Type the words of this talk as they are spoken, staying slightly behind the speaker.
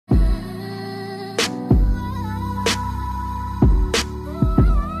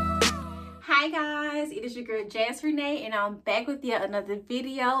Hi guys, it is your girl Jazz Renee and I'm back with yet another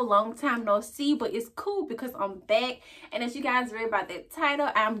video. Long time no see, but it's cool because I'm back. And as you guys read about that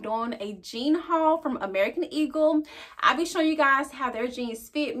title, I'm doing a jean haul from American Eagle. I'll be showing you guys how their jeans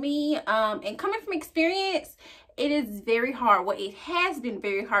fit me. And coming from experience, it is very hard. Well, it has been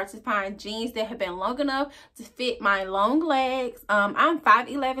very hard to find jeans that have been long enough to fit my long legs. I'm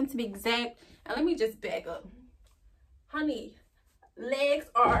 5'11" to be exact. And let me just back up. Honey, legs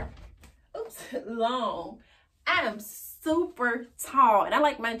are long. I am super tall and I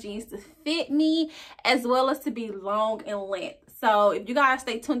like my jeans to fit me as well as to be long in length. So if you guys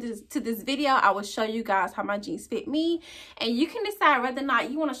stay tuned to this video, I will show you guys how my jeans fit me, and you can decide whether or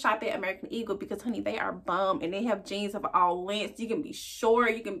not you want to shop at American Eagle because honey, they are bomb and they have jeans of all lengths. You can be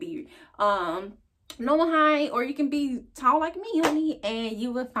short, you can be normal height, or you can be tall like me, honey, and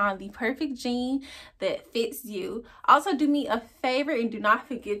you will find the perfect jean that fits you. Also, do me a favor and do not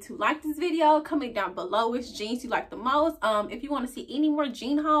forget to like this video. Comment down below which jeans you like the most. If you want to see any more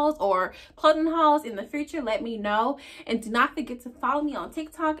jean hauls or clothing hauls in the future, let me know. And do not forget to follow me on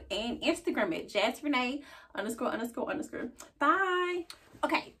TikTok and Instagram at JazzRenee ____. Bye.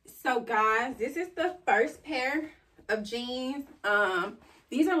 Okay, so guys, this is the first pair of jeans.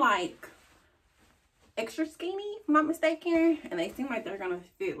 These are like extra skinny, if I'm not mistaken, and they seem like they're gonna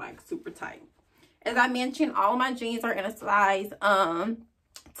fit like super tight. As I mentioned, all of my jeans are in a size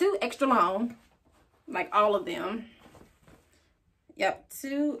 2 extra long, like all of them. Yep,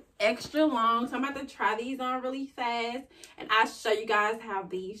 2 extra long. So I'm about to try these on really fast and I'll show you guys how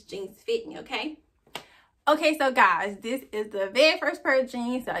these jeans fit me. Okay, so guys, this is the very first pair of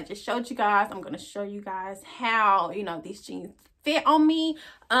jeans that I just showed you guys. I'm gonna show you guys how, you know, these jeans fit on me.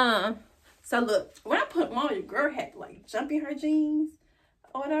 So look, when I put them on, your girl had to like jump in her jeans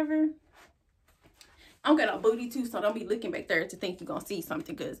or whatever. I'm got a booty too, so don't be looking back there to think you're gonna see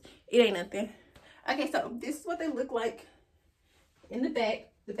something because it ain't nothing. Okay, so this is what they look like in the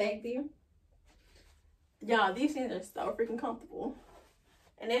back there. Y'all, these things are so freaking comfortable.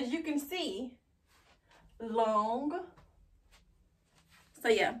 And as you can see, long. So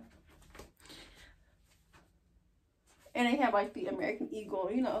yeah. And they have like the American Eagle,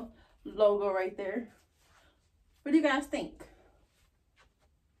 you know, logo right there. What do you guys think?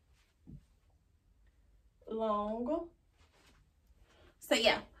 Long. So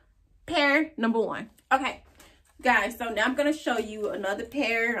yeah, pair number 1. Okay guys, so now I'm gonna show you another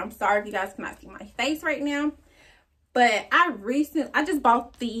pair. I'm sorry if you guys cannot see my face right now, but I just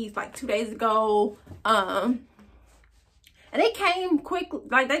bought these like 2 days ago. And they came quick,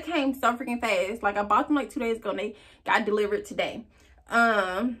 like they came so freaking fast. Like I bought them like 2 days ago and they got delivered today.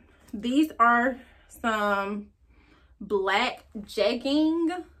 These are some black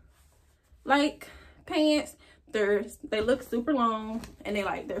jegging like pants. They look super long and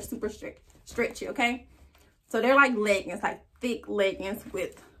they're super stretchy. Okay, so they're like leggings, like thick leggings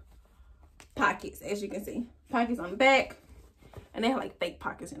with pockets, as you can see, pockets on the back, and they have like fake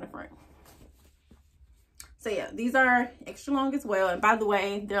pockets in the front. So yeah, these are extra long as well. And by the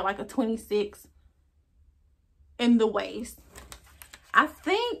way, they're like a 26 in the waist. I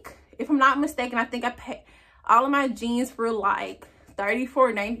think, if I'm not mistaken, I think I paid all of my jeans for like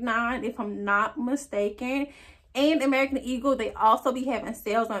 $34.99, if I'm not mistaken. And American Eagle, they also be having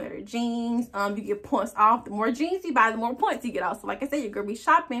sales on their jeans. You get points off. The more jeans you buy, the more points you get off. So like I said, you're gonna be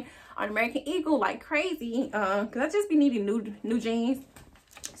shopping on American Eagle like crazy. Cause I just be needing new jeans.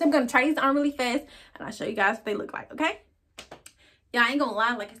 So I'm gonna try these on really fast and I'll show you guys what they look like. Okay, yeah, I ain't gonna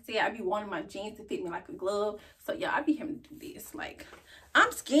lie, like I said, I be wanting my jeans to fit me like a glove. So yeah, I be having to do this. Like,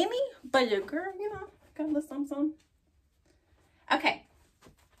 I'm skinny, but your girl, you know, got a little something. Okay,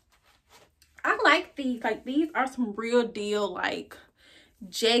 I like these. Like, these are some real deal like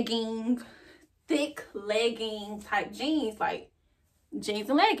jegging, thick legging type jeans, like jeans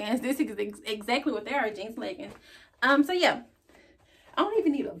and leggings. This is exactly what they are, jeans and leggings. So yeah, I don't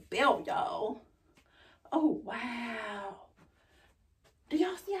even need a belt, y'all. Oh wow, do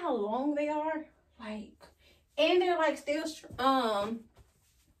y'all see how long they are? Like, and they're like still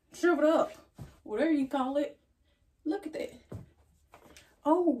shriveled up, whatever you call it. Look at that.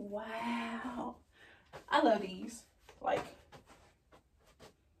 Oh wow, I love these. Like,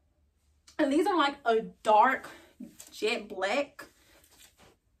 and these are like a dark jet black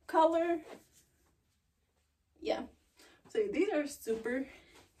color. Yeah, so these are super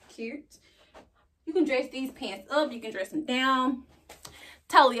cute. You can dress these pants up, you can dress them down,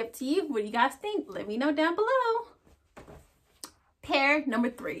 totally up to you. What do you guys think? Let me know down below. Pair number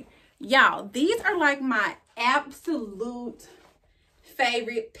 3, y'all, these are like my absolute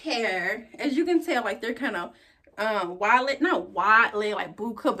favorite pair. As you can tell, like they're kind of wide leg, not wide leg like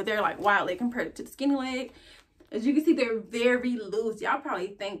boot cut, but they're like wide leg compared to the skinny leg. As you can see, they're very loose. Y'all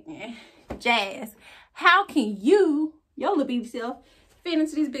probably thinking, Jazz, how can you, your little baby self, fit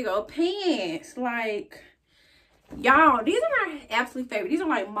into these big old pants? Like, y'all, these are my absolute favorite. These are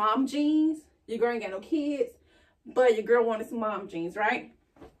like mom jeans. Your girl ain't got no kids, but your girl wanted some mom jeans, right?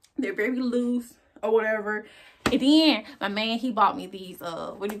 They're very loose or whatever. And then my man, he bought me these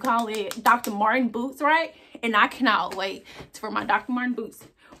what do you call it, Dr. Martin boots, right? And I cannot wait for my Dr. Martin boots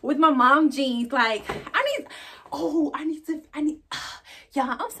with my mom jeans. Like,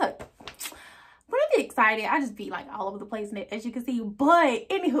 y'all, I'm so really excited. I just be like all over the place, as you can see. But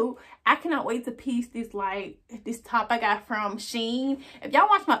anywho, I cannot wait to piece this, like, this top I got from Shein. If y'all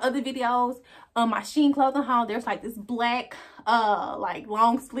watch my other videos, my Shein clothing haul, there's like this black like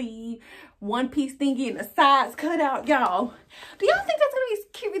long sleeve one piece thingy and the sides cut out. Y'all, do y'all think that's gonna be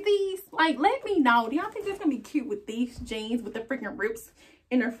cute with these? Like, let me know. Do y'all think that's gonna be cute with these jeans with the freaking rips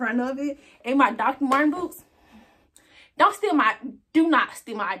in the front of it and my Dr. Martin boots? Do not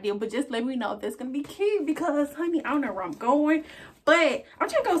steal my idea, but just let me know if that's gonna be cute, because honey, I don't know where I'm going, but I'm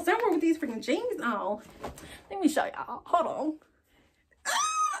trying to go somewhere with these freaking jeans on. Let me show y'all. Hold on.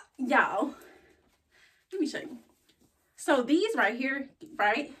 Y'all, let me show you. So these right here,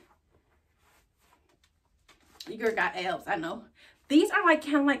 right? Your girl got abs, I know. These are like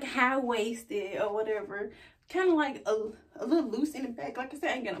kind of like high-waisted or whatever, kind of like a little loose in the back. Like I said,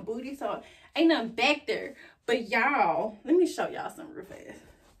 I ain't got no booty, so ain't nothing back there. But y'all, let me show y'all something real fast.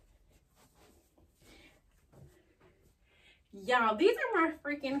 Y'all, these are my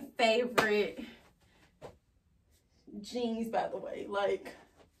freaking favorite jeans, by the way. Like,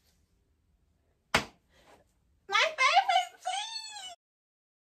 my favorite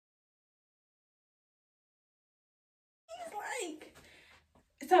jeans. Like,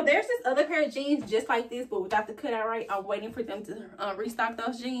 so there's this other pair of jeans just like this, but without the cutout, right? I'm waiting for them to restock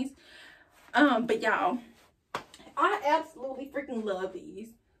those jeans. But y'all, I absolutely freaking love these.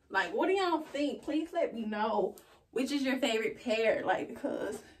 Like, what do y'all think? Please let me know which is your favorite pair. Like,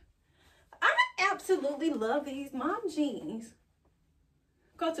 because I absolutely love these mom jeans.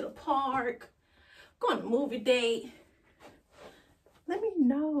 Go to the park, go on a movie date. Let me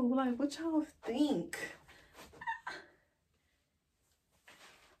know, like, what y'all think.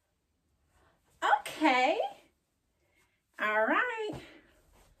 Okay. All right.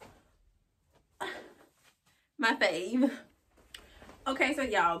 My fave. Okay, so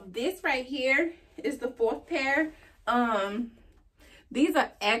y'all, this right here is the fourth pair. These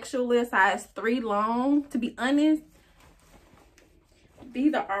are actually size 3 long. To be honest,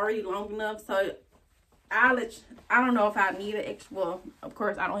 these are already long enough, so I don't know if I need an extra. Well, of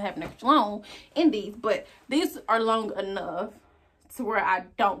course I don't have an extra long in these, but these are long enough to where I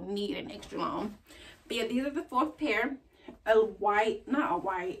don't need an extra long. But yeah, these are the fourth pair.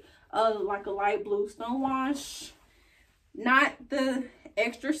 Like a light blue stonewash, not the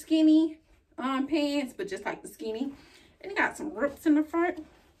extra skinny pants, but just like the skinny, and it got some rips in the front.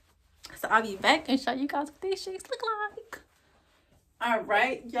 So I'll be back and show you guys what these shades look like. All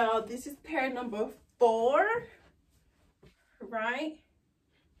right, y'all, this is pair number 4. Right,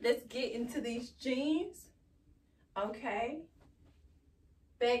 let's get into these jeans. Okay,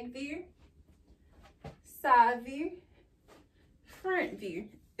 back view, side view, front view.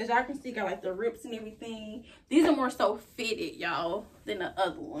 As y'all can see, got like the rips and everything. These are more so fitted, y'all, than the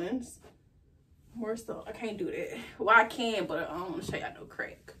other ones. More so, I can't do that. Well, I can, but I don't want to show y'all no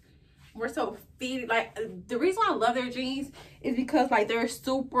crack. More so fitted. Like, the reason why I love their jeans is because, like, they're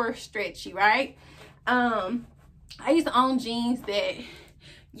super stretchy, right? I used to own jeans that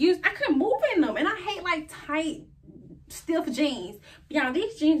I couldn't move in them, and I hate like tight, stiff jeans. But y'all,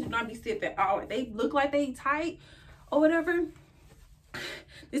 these jeans do not be stiff at all. They look like they tight or whatever.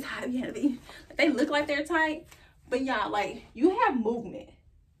 This how they look like they're tight, but y'all, like, you have movement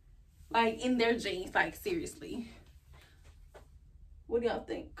like in their jeans. Like, seriously, what do y'all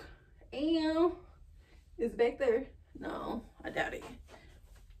think? And is it back there? No, I doubt it.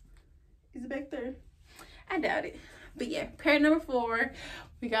 Is it back there? I doubt it. But yeah, pair number 4.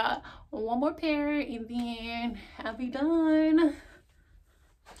 We got one more pair and then I'll be done.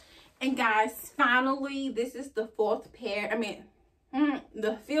 And guys, finally, this is the 4th pair.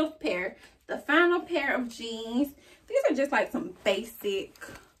 The 5th pair, the final pair of jeans. These are just like some basic,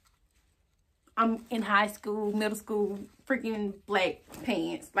 I'm in high school, middle school, freaking black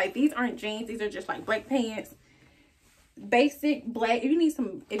pants. Like, these aren't jeans, these are just like black pants. Basic black. If you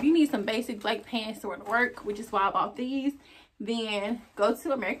need some basic black pants to wear to work, which is why I bought these, then go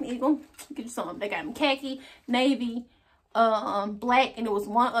to American Eagle, get you some. They got them khaki, navy, black, and there was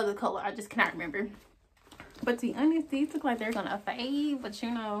one other color I just cannot remember. But to be honest, these look like they're gonna fade, but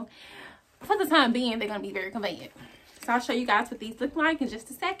you know, for the time being, they're gonna be very convenient. So I'll show you guys what these look like in just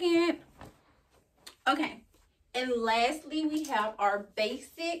a second. Okay, and lastly, we have our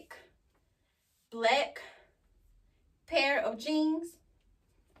basic black pair of jeans.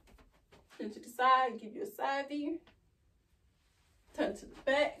 Turn to the side, give you a side view. Turn to the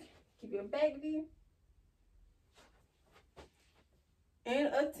back, give you a back view. And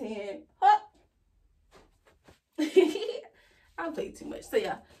a 10. Hop. I'll play too much. So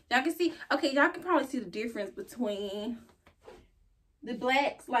yeah, y'all can see. Okay, y'all can probably see the difference between the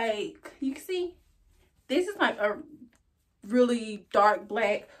blacks. Like, you can see this is like a really dark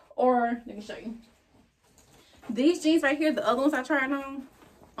black, or let me show you these jeans right here, the other ones I tried on.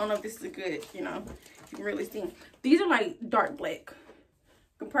 I don't know if this is good, you know, you can really see. These are like dark black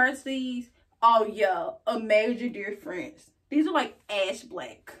compared to these. Oh yeah, a major difference. These are like ash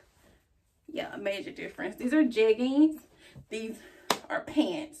black. Yeah, a major difference. These are jeggings. These are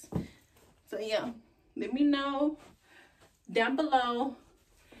pants. So yeah, let me know down below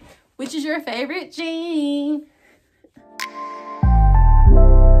which is your favorite jean.